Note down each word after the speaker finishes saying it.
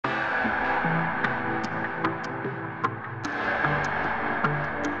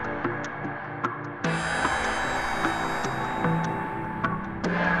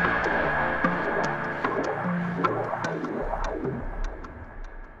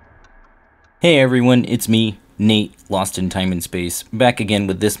Hey everyone, it's me, Nate, lost in time and space, back again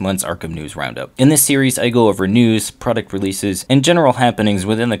with this month's Arkham News Roundup. In this series, I go over news, product releases, and general happenings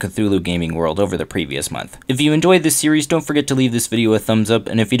within the Cthulhu gaming world over the previous month. If you enjoyed this series, don't forget to leave this video a thumbs up,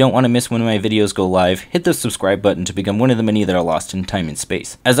 and if you don't want to miss when my videos go live, hit the subscribe button to become one of the many that are lost in time and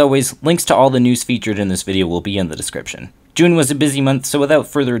space. As always, links to all the news featured in this video will be in the description. June was a busy month, so without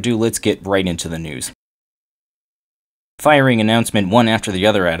further ado, let's get right into the news. Firing announcement one after the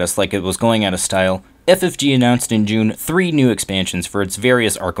other at us like it was going out of style, FFG announced in June 3 new expansions for its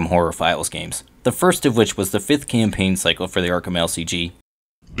various Arkham Horror Files games, the first of which was the 5th campaign cycle for the Arkham LCG.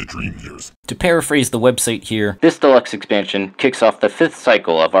 The Dream Years. To paraphrase the website here, this deluxe expansion kicks off the 5th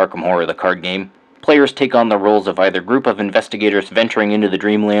cycle of Arkham Horror the card game. Players take on the roles of either group of investigators venturing into the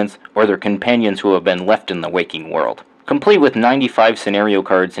Dreamlands, or their companions who have been left in the waking world. Complete with 95 scenario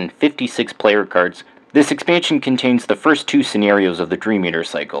cards and 56 player cards, this expansion contains the first 2 scenarios of the Dream Eater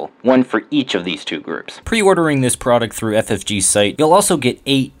cycle, one for each of these 2 groups. Pre-ordering this product through FFG's site, you'll also get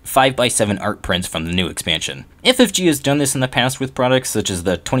 8 5x7 art prints from the new expansion. FFG has done this in the past with products such as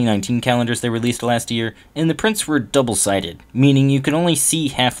the 2019 calendars they released last year, and the prints were double-sided, meaning you can only see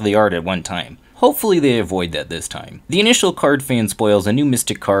half of the art at one time. Hopefully they avoid that this time. The initial card fan spoils a new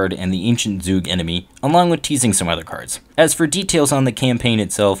Mystic card and the Ancient Zoog enemy, along with teasing some other cards. As for details on the campaign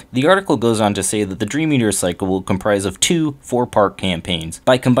itself, the article goes on to say that the Dream Eater cycle will comprise of 2 4-part campaigns,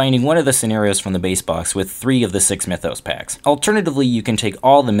 by combining one of the scenarios from the base box with 3 of the 6 Mythos packs. Alternatively, you can take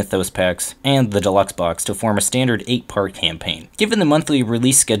all the Mythos packs and the deluxe box to form a standard 8-part campaign. Given the monthly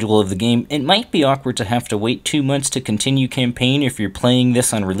release schedule of the game, it might be awkward to have to wait 2 months to continue campaign if you're playing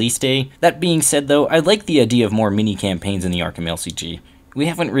this on release day. That being said though, I like the idea of more mini-campaigns in the Arkham LCG. We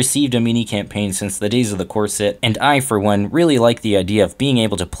haven't received a mini-campaign since the days of the core set, and I, for one, really like the idea of being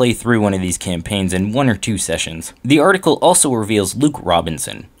able to play through one of these campaigns in 1 or 2 sessions. The article also reveals Luke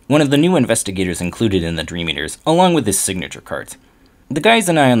Robinson, one of the new investigators included in the Dream Eaters, along with his signature cards. The guys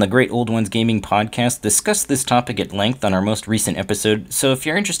and I on the Great Old Ones Gaming podcast discussed this topic at length on our most recent episode, so if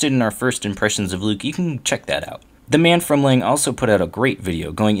you're interested in our first impressions of Luke, you can check that out. The Man from Lang also put out a great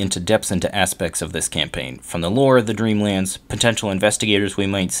video going into depths into aspects of this campaign, from the lore of the Dreamlands, potential investigators we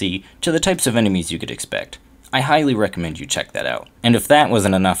might see, to the types of enemies you could expect. I highly recommend you check that out. And if that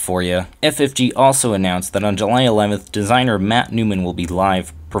wasn't enough for you, FFG also announced that on July 11th, designer Matt Newman will be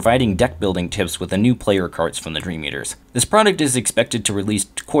live, providing deck building tips with the new player cards from the Dream Eaters. This product is expected to release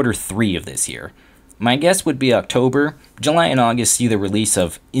Q3 of this year. My guess would be October. July and August see the release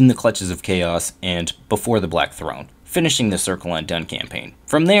of In the Clutches of Chaos and Before the Black Throne, finishing the Circle Undone campaign.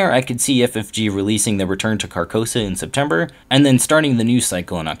 From there, I could see FFG releasing the Return to Carcosa in September, and then starting the new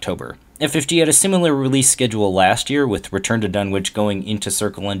cycle in October. FFG had a similar release schedule last year with Return to Dunwich going into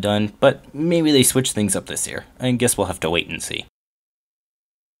Circle Undone, but maybe they switched things up this year. I guess we'll have to wait and see.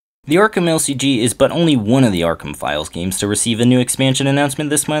 The Arkham LCG is but only one of the Arkham Files games to receive a new expansion announcement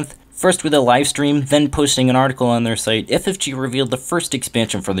this month. First with a live stream, then posting an article on their site, FFG revealed the first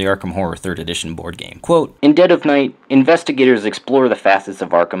expansion for the Arkham Horror 3rd Edition board game. Quote, "In dead of night, investigators explore the facets of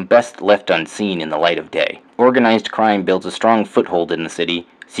Arkham best left unseen in the light of day. Organized crime builds a strong foothold in the city,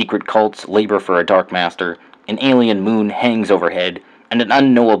 secret cults labor for a dark master, an alien moon hangs overhead, and an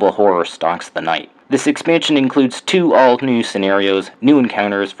unknowable horror stalks the night. This expansion includes 2 all-new scenarios, new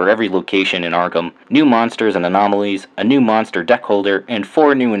encounters for every location in Arkham, new monsters and anomalies, a new monster deck holder, and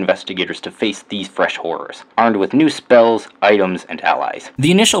 4 new investigators to face these fresh horrors, armed with new spells, items, and allies."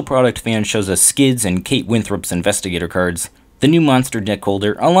 The initial product fan shows us Skids and Kate Winthrop's investigator cards, the new monster deck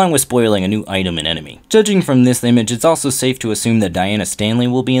holder, along with spoiling a new item and enemy. Judging from this image, it's also safe to assume that Diana Stanley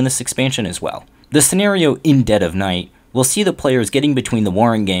will be in this expansion as well. The scenario In Dead of Night we'll see the players getting between the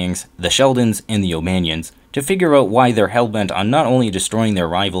Warren gangs, the Sheldons, and the O'Manions to figure out why they're hellbent on not only destroying their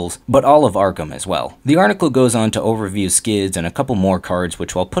rivals, but all of Arkham as well. The article goes on to overview Skids and a couple more cards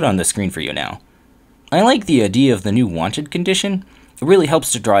which I'll put on the screen for you now. I like the idea of the new wanted condition. It really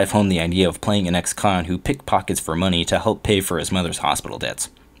helps to drive home the idea of playing an ex-con who pickpockets for money to help pay for his mother's hospital debts.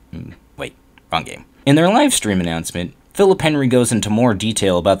 Wait, wrong game. In their live stream announcement, Philip Henry goes into more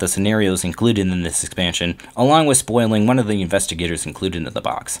detail about the scenarios included in this expansion, along with spoiling one of the investigators included in the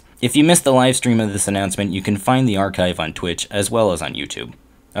box. If you missed the live stream of this announcement, you can find the archive on Twitch as well as on YouTube.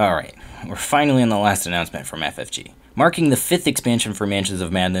 Alright, we're finally on the last announcement from FFG. Marking the 5th expansion for Mansions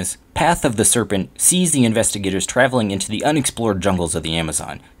of Madness, Path of the Serpent sees the investigators traveling into the unexplored jungles of the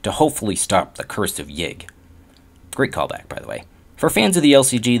Amazon to hopefully stop the Curse of Yig. Great callback, by the way. For fans of the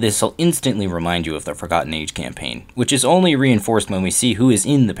LCG, this will instantly remind you of the Forgotten Age campaign, which is only reinforced when we see who is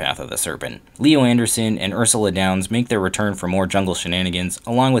in the Path of the Serpent. Leo Anderson and Ursula Downs make their return for more jungle shenanigans,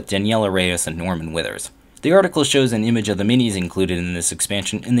 along with Daniela Reyes and Norman Withers. The article shows an image of the minis included in this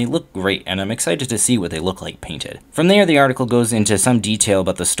expansion, and they look great, and I'm excited to see what they look like painted. From there, the article goes into some detail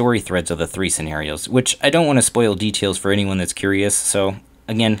about the story threads of the 3 scenarios, which I don't want to spoil details for anyone that's curious, so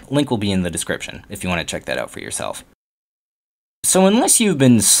again, link will be in the description if you want to check that out for yourself. So unless you've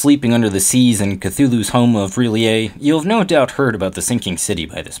been sleeping under the seas in Cthulhu's home of Relia, you'll have no doubt heard about the Sinking City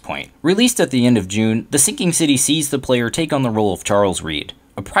by this point. Released at the end of June, the Sinking City sees the player take on the role of Charles Reed,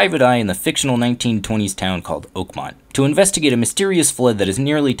 a private eye in the fictional 1920s town called Oakmont, to investigate a mysterious flood that has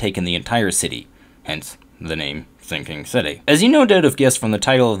nearly taken the entire city, hence the name Sinking City. As you no doubt have guessed from the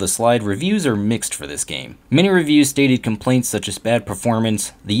title of the slide, reviews are mixed for this game. Many reviews stated complaints such as bad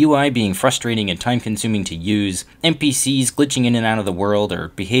performance, the UI being frustrating and time-consuming to use, NPCs glitching in and out of the world or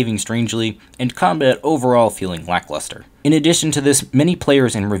behaving strangely, and combat overall feeling lackluster. In addition to this, many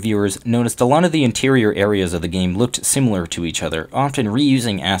players and reviewers noticed a lot of the interior areas of the game looked similar to each other, often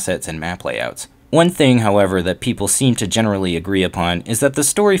reusing assets and map layouts. One thing, however, that people seem to generally agree upon is that the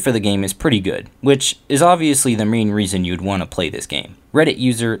story for the game is pretty good, which is obviously the main reason you'd want to play this game. Reddit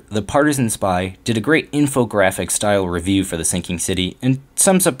user The Partisan Spy did a great infographic style review for The Sinking City and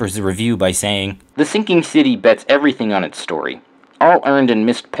sums up his review by saying, "The Sinking City bets everything on its story. All earned and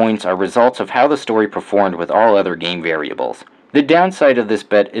missed points are results of how the story performed with all other game variables. The downside of this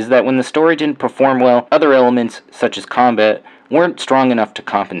bet is that when the story didn't perform well, other elements, such as combat, weren't strong enough to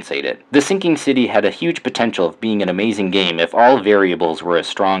compensate it. The Sinking City had a huge potential of being an amazing game if all variables were as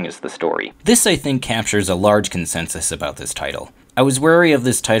strong as the story." This, I think, captures a large consensus about this title. I was wary of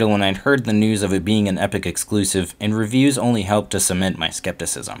this title when I'd heard the news of it being an Epic exclusive, and reviews only helped to cement my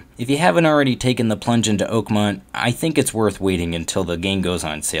skepticism. If you haven't already taken the plunge into Oakmont, I think it's worth waiting until the game goes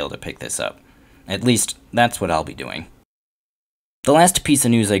on sale to pick this up. At least, that's what I'll be doing. The last piece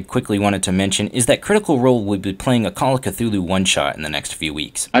of news I quickly wanted to mention is that Critical Role will be playing a Call of Cthulhu one-shot in the next few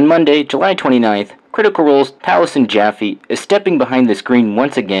weeks. On Monday, July 29th, Critical Role's Taliesin Jaffe is stepping behind the screen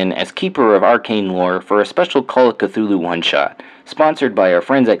once again as Keeper of Arcane Lore for a special Call of Cthulhu one-shot, sponsored by our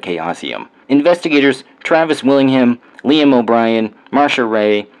friends at Chaosium. Investigators Travis Willingham, Liam O'Brien, Marsha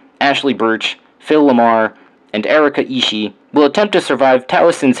Ray, Ashley Birch, Phil Lamar, and Erika Ishii will attempt to survive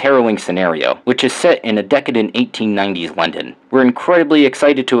Taliesin's harrowing scenario, which is set in a decadent 1890s London. We're incredibly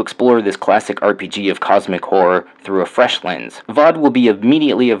excited to explore this classic RPG of cosmic horror through a fresh lens. VOD will be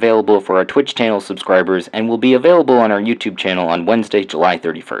immediately available for our Twitch channel subscribers and will be available on our YouTube channel on Wednesday, July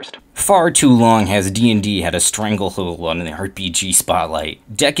 31st. Far too long has D&D had a stranglehold on the RPG spotlight.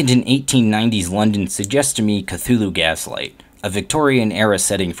 Decadent 1890s London suggests to me Cthulhu Gaslight, a Victorian-era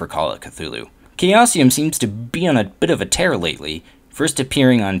setting for Call of Cthulhu. Chaosium seems to be on a bit of a tear lately, first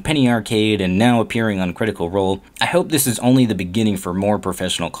appearing on Penny Arcade and now appearing on Critical Role. I hope this is only the beginning for more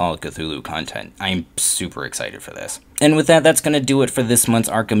professional Call of Cthulhu content. I'm super excited for this. And with that, that's going to do it for this month's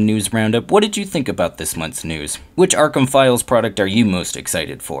Arkham News Roundup. What did you think about this month's news? Which Arkham Files product are you most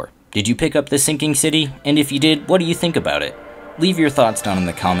excited for? Did you pick up The Sinking City? And if you did, what do you think about it? Leave your thoughts down in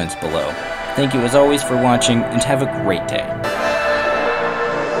the comments below. Thank you as always for watching, and have a great day.